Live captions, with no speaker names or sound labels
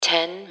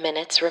10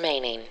 minutes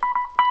remaining.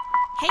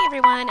 Hey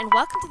everyone, and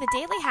welcome to the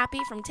Daily Happy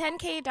from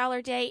 10K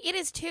Dollar Day. It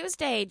is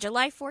Tuesday,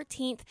 July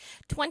 14th,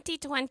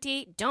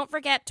 2020. Don't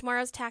forget,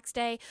 tomorrow's tax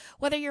day.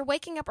 Whether you're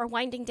waking up or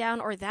winding down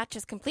or that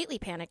just completely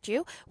panicked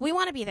you, we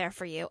want to be there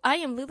for you. I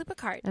am Lulu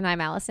Picard. And I'm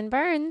Allison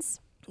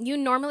Burns. You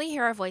normally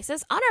hear our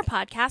voices on our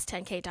podcast,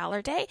 10K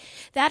Dollar Day.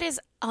 That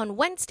is on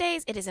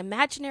Wednesdays. It is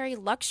imaginary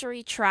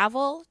luxury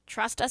travel.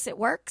 Trust us, it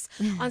works.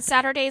 On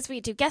Saturdays, we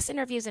do guest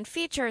interviews and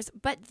features.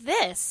 But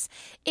this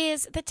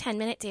is the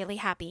 10-Minute Daily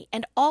Happy.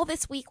 And all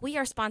this week, we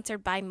are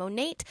sponsored by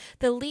Monat,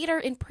 the leader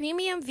in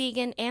premium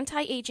vegan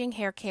anti-aging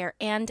hair care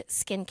and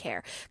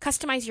skincare.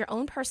 Customize your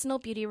own personal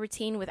beauty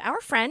routine with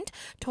our friend,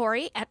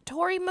 Tori, at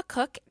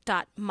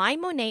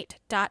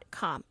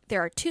torymccook.mymonat.com.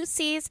 There are 2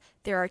 C's.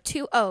 There are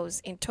 2 O's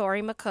in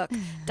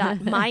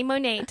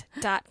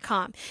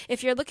torymccook.mymonat.com.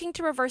 If you're looking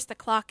to reverse the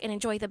clock and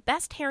enjoy the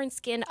best hair and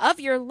skin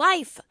of your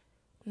life,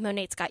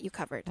 Monat's got you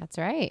covered. That's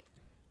right.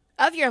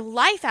 Of your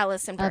life,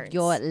 Allison Burns. Of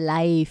your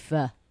life.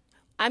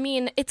 I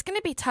mean, it's going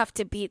to be tough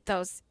to beat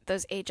those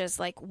ages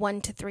like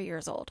 1 to 3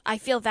 years old. I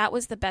feel that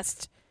was the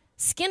best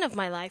skin of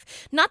my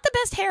life. Not the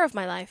best hair of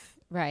my life.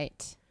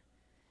 Right.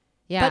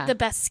 Yeah. But the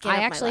best skin of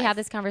my life. I actually had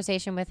this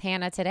conversation with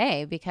Hannah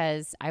today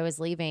because I was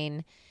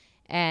leaving.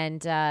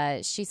 And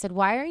she said,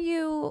 why are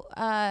you,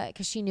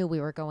 because she knew we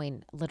were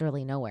going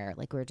literally nowhere.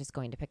 Like we were just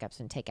going to pick up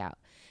some takeout.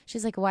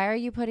 She's like, why are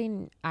you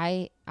putting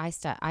eye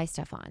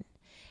stuff on?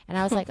 And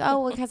I was like,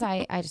 oh, because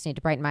I just need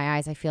to brighten my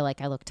eyes. I feel like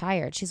I look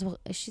tired. She's,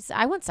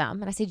 I want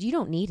some. And I said, you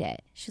don't need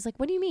it. She's like,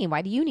 what do you mean?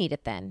 Why do you need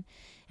it then?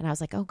 And I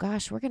was like, oh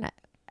gosh,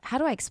 how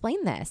do I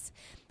explain this?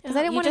 Because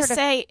I didn't want her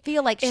to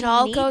feel like it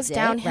all goes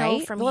downhill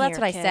right? from here. Well, that's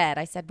what kid. I said.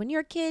 I said, when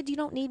you're a kid, you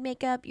don't need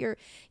makeup. Your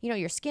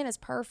skin is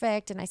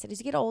perfect. And I said, as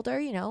you get older,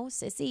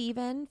 sissy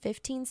even,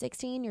 15,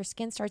 16, your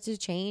skin starts to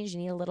change. You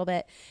need a little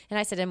bit. And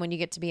I said, and when you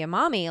get to be a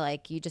mommy,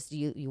 like you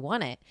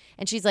want it.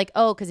 And she's like,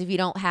 oh, because if you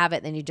don't have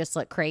it, then you just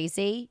look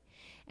crazy.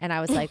 And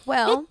I was like,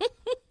 well,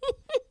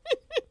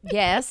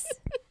 yes.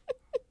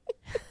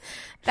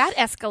 That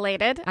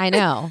escalated. I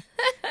know.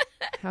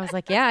 I was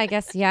like, yeah, I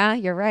guess, yeah,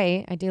 you're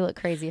right. I do look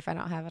crazy if I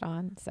don't have it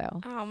on.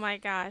 So, oh my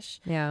gosh.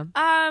 Yeah.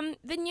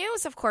 The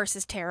news, of course,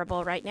 is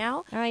terrible right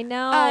now. I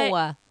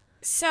know.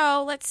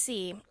 So let's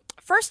see.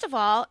 First of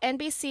all,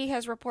 NBC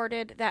has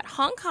reported that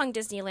Hong Kong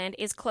Disneyland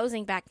is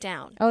closing back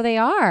down. Oh, they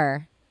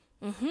are?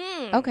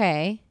 Mm-hmm.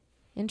 Okay.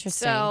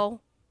 Interesting. So,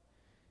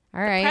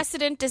 all right. The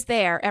precedent is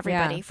there,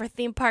 everybody, for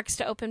theme parks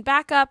to open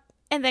back up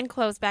and then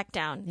close back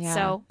down. Yeah,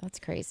 so that's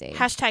crazy.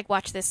 #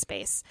 watch this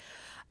space.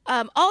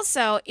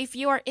 Also, if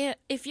you are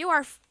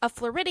a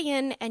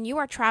Floridian and you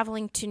are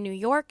traveling to New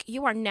York,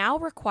 you are now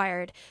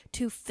required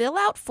to fill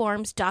out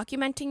forms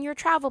documenting your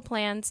travel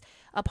plans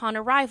upon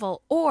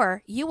arrival,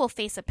 or you will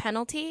face a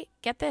penalty,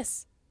 get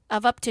this,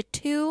 of up to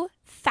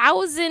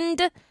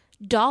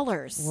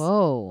 $2,000.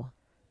 Whoa.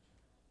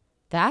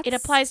 It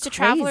applies to crazy.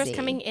 travelers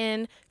coming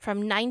in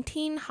from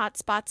 19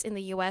 hotspots in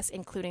the U.S.,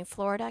 including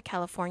Florida,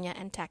 California,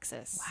 and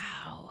Texas.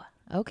 Wow.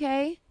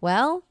 Okay.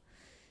 Well,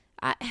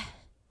 I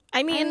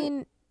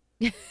mean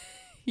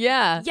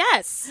yeah.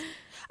 Yes.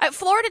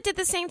 Florida did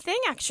the same thing,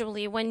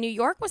 actually, when New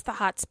York was the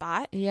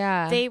hotspot.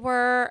 Yeah. They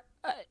were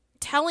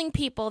telling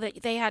people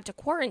that they had to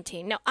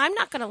quarantine. Now, I'm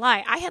not going to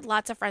lie. I had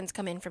lots of friends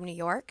come in from New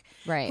York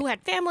who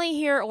had family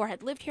here or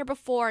had lived here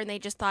before, and they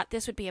just thought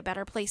this would be a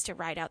better place to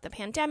ride out the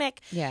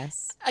pandemic.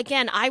 Yes.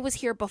 Again, I was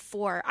here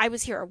before. I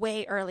was here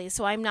way early,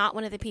 so I'm not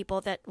one of the people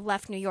that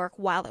left New York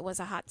while it was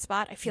a hot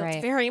spot. I feel it's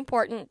very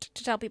important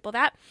to tell people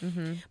that.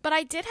 Mm-hmm. But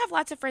I did have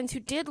lots of friends who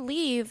did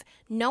leave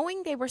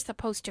knowing they were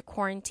supposed to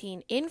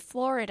quarantine in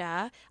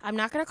Florida. I'm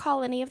not going to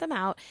call any of them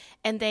out.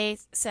 And they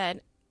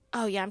said,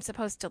 oh, yeah, I'm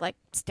supposed to,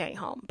 stay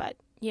home, but,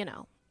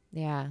 Yeah.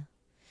 Yeah.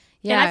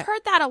 And I've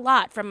heard that a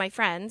lot from my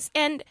friends.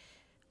 And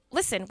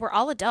listen, we're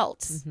all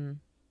adults. Mm-hmm.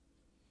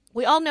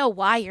 We all know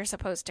why you're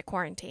supposed to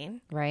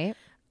quarantine. Right.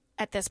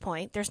 At this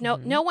point. There's no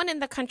one in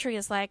the country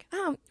is like,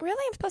 oh,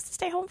 really? I'm supposed to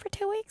stay home for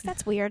 2 weeks?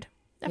 That's weird.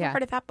 Never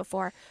heard of that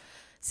before.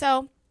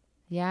 So,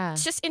 yeah,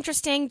 it's just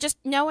interesting.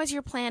 Just know as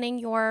you're planning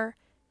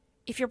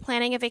if you're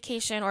planning a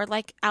vacation, or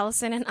like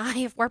Allison and I,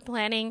 if we're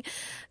planning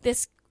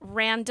this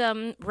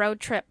random road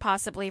trip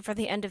possibly for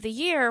the end of the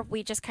year,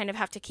 we just kind of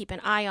have to keep an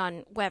eye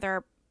on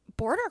whether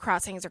border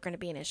crossings are going to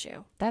be an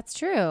issue. That's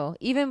true.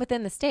 Even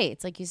within the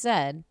states, like you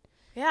said.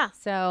 Yeah.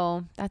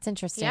 So that's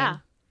interesting. Yeah.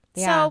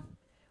 Yeah. So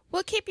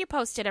we'll keep you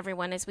posted,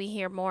 everyone, as we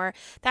hear more.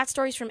 That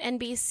story's from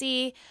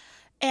NBC.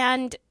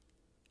 And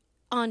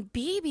on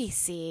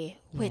BBC,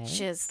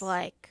 which is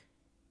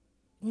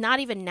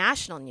not even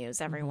national news,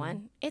 everyone.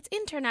 Mm-hmm. It's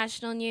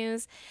international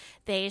news.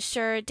 They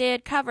sure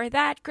did cover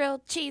that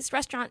grilled cheese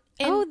restaurant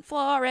in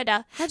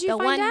Florida. How'd you The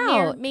find one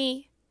near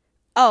me.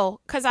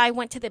 Oh, because I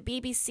went to the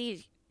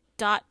bbc.org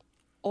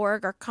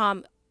or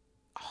com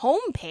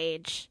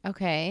homepage.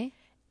 Okay.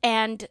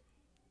 And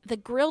the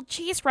grilled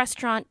cheese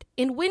restaurant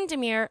in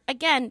Windermere,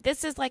 again,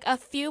 this is a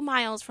few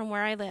miles from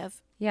where I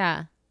live.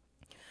 Yeah.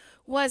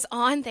 Was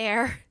on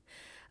there.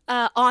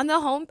 On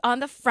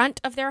the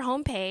front of their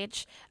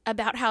homepage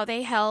about how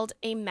they held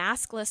a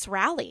maskless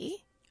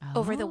rally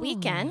over the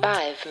weekend.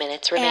 5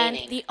 minutes And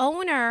remaining. the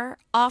owner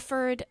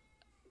offered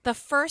the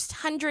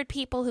first 100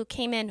 people who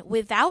came in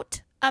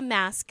without a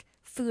mask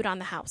food on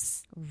the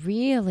house.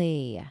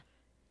 Really?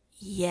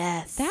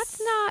 Yes. That's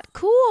not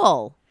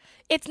cool.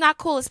 It's not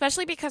cool,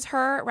 especially because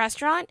her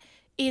restaurant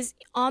is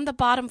on the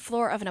bottom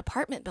floor of an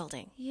apartment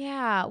building.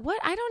 Yeah. What?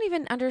 I don't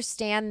even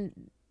understand.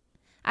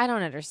 I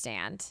don't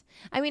understand.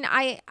 I mean,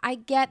 I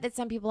get that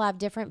some people have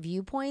different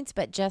viewpoints,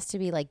 but just to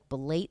be like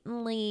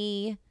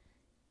blatantly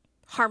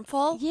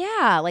Harmful.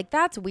 yeah, like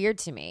that's weird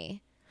to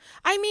me.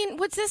 I mean,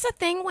 was this a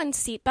thing when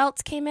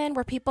seatbelts came in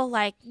where people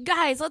like,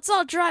 guys, let's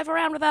all drive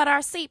around without our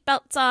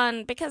seatbelts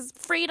on because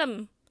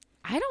freedom?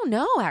 I don't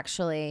know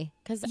actually,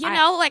 because You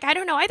know, like, I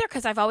don't know either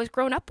because I've always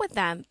grown up with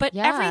them. But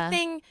Yeah.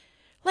 everything,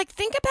 like,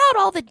 think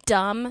about all the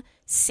dumb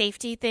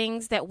safety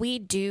things that we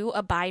do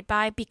abide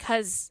by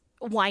because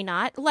why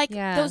not? Like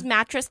Yeah. those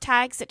mattress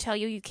tags that tell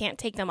you can't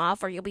take them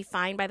off or you'll be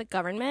fined by the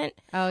government.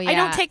 Oh I yeah.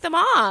 don't take them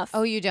off.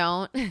 Oh, you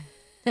don't?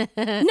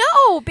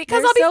 No,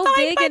 because They're I'll be so fined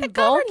big by and the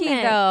bulky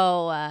government.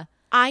 though.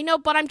 I know,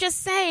 but I'm just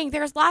saying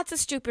there's lots of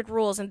stupid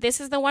rules, and this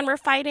is the one we're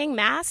fighting,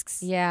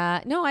 masks.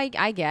 Yeah. No, I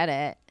get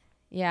it.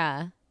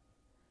 Yeah.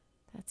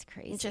 That's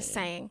crazy. I'm just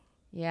saying,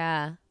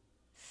 Yeah.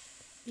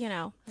 you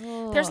know,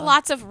 Oh. there's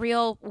lots of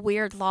real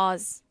weird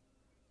laws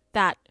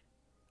that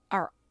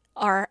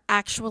are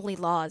actually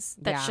laws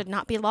that Yeah. should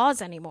not be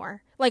laws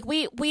anymore. Like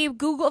we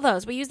Google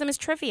those, we use them as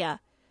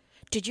trivia.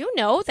 Did you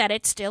know that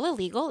it's still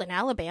illegal in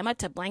Alabama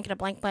to blank and a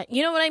blank blank?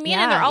 You know what I mean?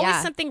 And Yeah, they're always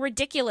yeah. something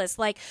ridiculous,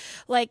 like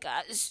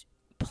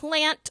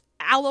plant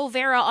aloe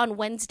vera on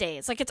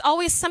Wednesdays. Like it's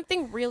always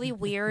something really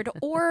weird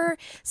or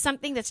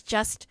something that's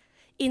just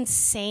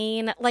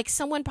insane. Like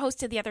someone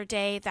posted the other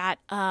day that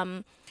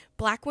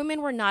Black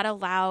women were not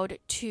allowed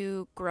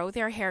to grow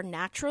their hair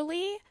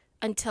naturally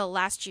until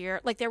last year.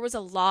 Like there was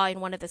a law in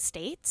one of the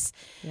states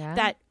Yeah.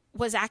 that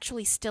was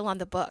actually still on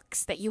the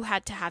books that you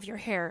had to have your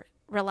hair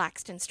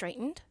relaxed and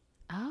straightened,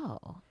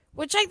 Oh.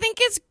 which I think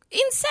is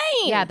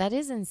insane. Yeah, that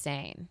is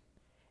insane.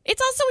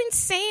 It's also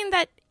insane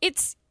that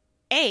it's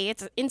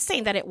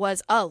insane that it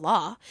was a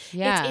law.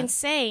 Yeah. It's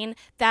insane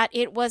that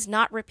it was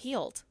not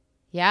repealed.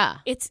 Yeah.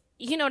 It's,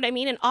 you know what I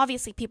mean? And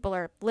obviously people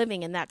are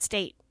living in that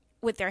state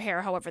with their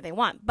hair however they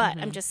want. But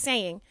Mm-hmm. I'm just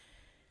saying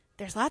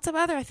there's lots of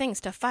other things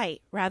to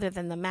fight rather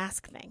than the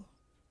mask thing.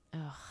 Ugh.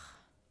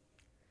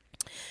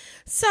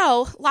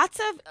 So lots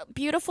of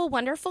beautiful,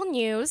 wonderful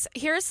news.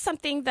 Here's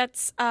something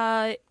that's,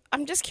 I'm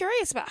just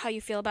curious about how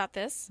you feel about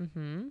this.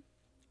 Mm-hmm.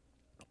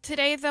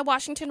 Today, the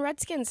Washington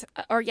Redskins,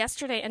 or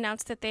yesterday,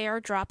 announced that they are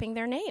dropping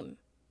their name.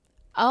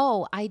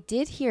 Oh, I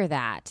did hear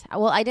that.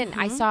 Well, I didn't.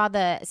 I Mm-hmm.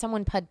 saw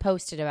someone had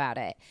posted about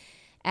it,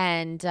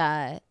 and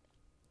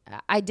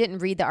I didn't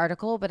read the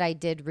article, but I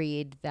did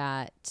read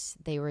that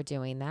they were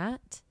doing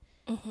that.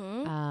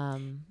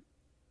 Mm-hmm.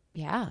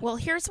 Yeah. Well,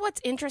 here's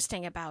what's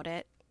interesting about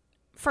it.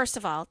 First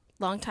of all,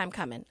 long time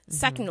coming. Mm-hmm.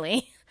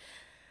 Secondly,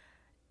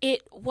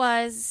 it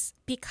was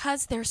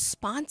because their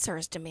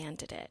sponsors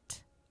demanded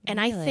it. And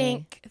I Really?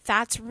 think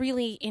that's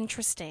really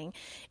interesting.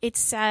 It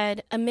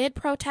said, amid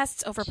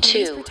protests over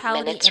police 2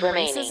 brutality minutes and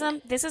remaining.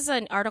 racism. This is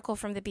an article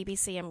from the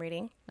BBC I'm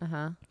reading.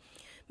 Uh-huh.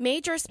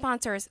 Major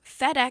sponsors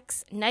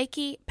FedEx,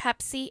 Nike,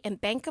 Pepsi,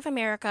 and Bank of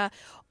America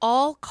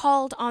all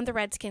called on the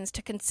Redskins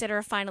to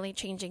consider finally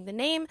changing the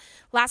name.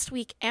 Last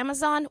week,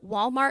 Amazon,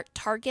 Walmart,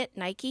 Target,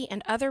 Nike,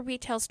 and other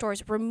retail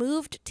stores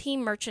removed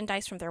team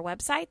merchandise from their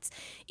websites.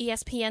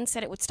 ESPN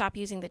said it would stop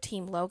using the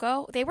team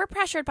logo. They were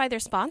pressured by their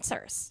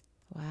sponsors,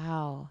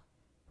 Wow.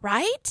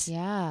 right?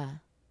 Yeah.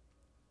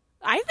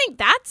 I think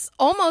that's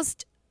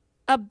almost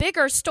a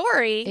bigger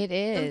story It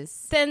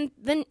is. than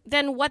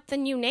what the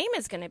new name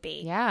is going to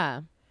be.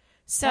 Yeah.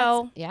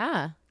 So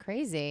Yeah.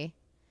 Crazy.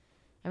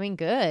 I mean,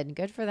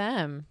 good for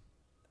them.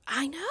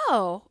 I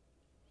know.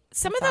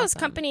 Some That's of those awesome.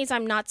 companies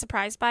I'm not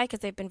surprised by because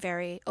they've been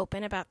very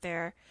open about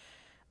their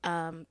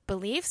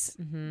beliefs,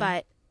 Mm-hmm.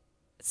 but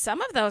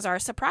some of those are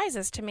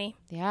surprises to me.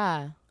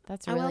 Yeah.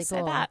 That's I really will cool.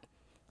 say that.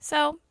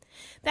 So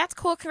that's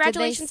cool.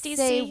 Congratulations, Did DC.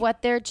 they say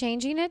what they're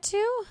changing it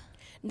to?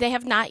 They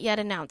have not yet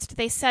announced.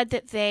 They said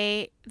that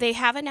they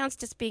have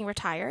announced it's being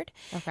retired,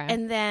 Okay.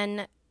 and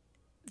then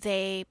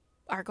they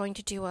are going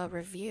to do a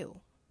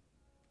review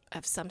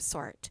of some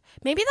sort.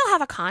 Maybe they'll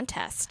have a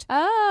contest,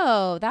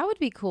 Oh, that would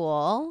be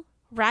cool.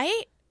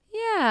 right?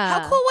 Yeah.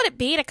 How cool would it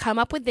be to come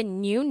up with the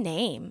new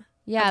name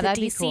Yeah, of the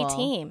that'd be DC cool.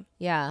 team?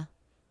 Yeah.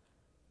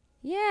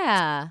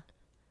 Yeah.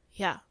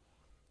 Yeah.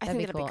 I That'd think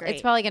be that'd cool. be great.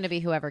 It's probably going to be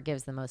whoever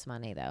gives the most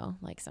money, though.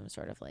 Like some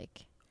sort of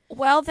like.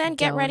 Well, then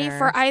get ready donor.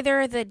 for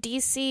either the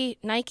DC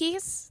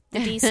Nikes, the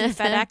DC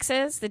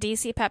FedExes, the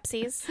DC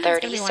Pepsis. It's gonna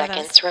 30 be one of those.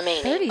 seconds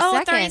remaining. 30 Oh,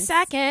 seconds. 30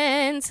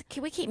 seconds.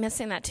 We keep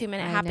missing that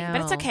 2-minute I happy,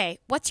 but it's know. okay.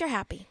 What's your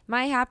happy?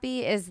 My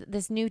happy is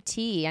this new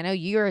tea. I know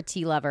you're a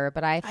tea lover,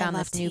 but I found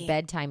love this new tea.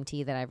 bedtime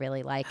tea that I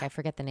really like. I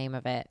forget the name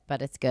of it,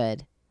 but it's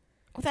good.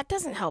 Well, that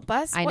doesn't help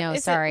us. I What know. is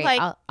it, Sorry.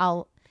 like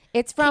I'll.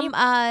 It's Can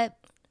from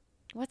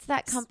what's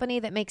that company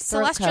that makes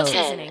throat Celestial coat?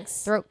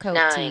 Seasonings. Throat coat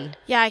 9, tea.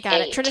 Yeah, I got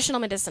it. 8. Traditional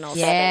medicinals.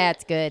 Yeah,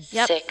 it's good.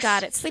 Yep, 6,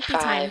 got it. Sleepy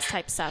 5, times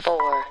type stuff.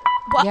 4,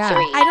 Well, Yeah.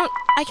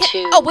 I can't.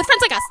 Two, Oh, with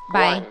friends like us.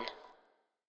 Bye. One.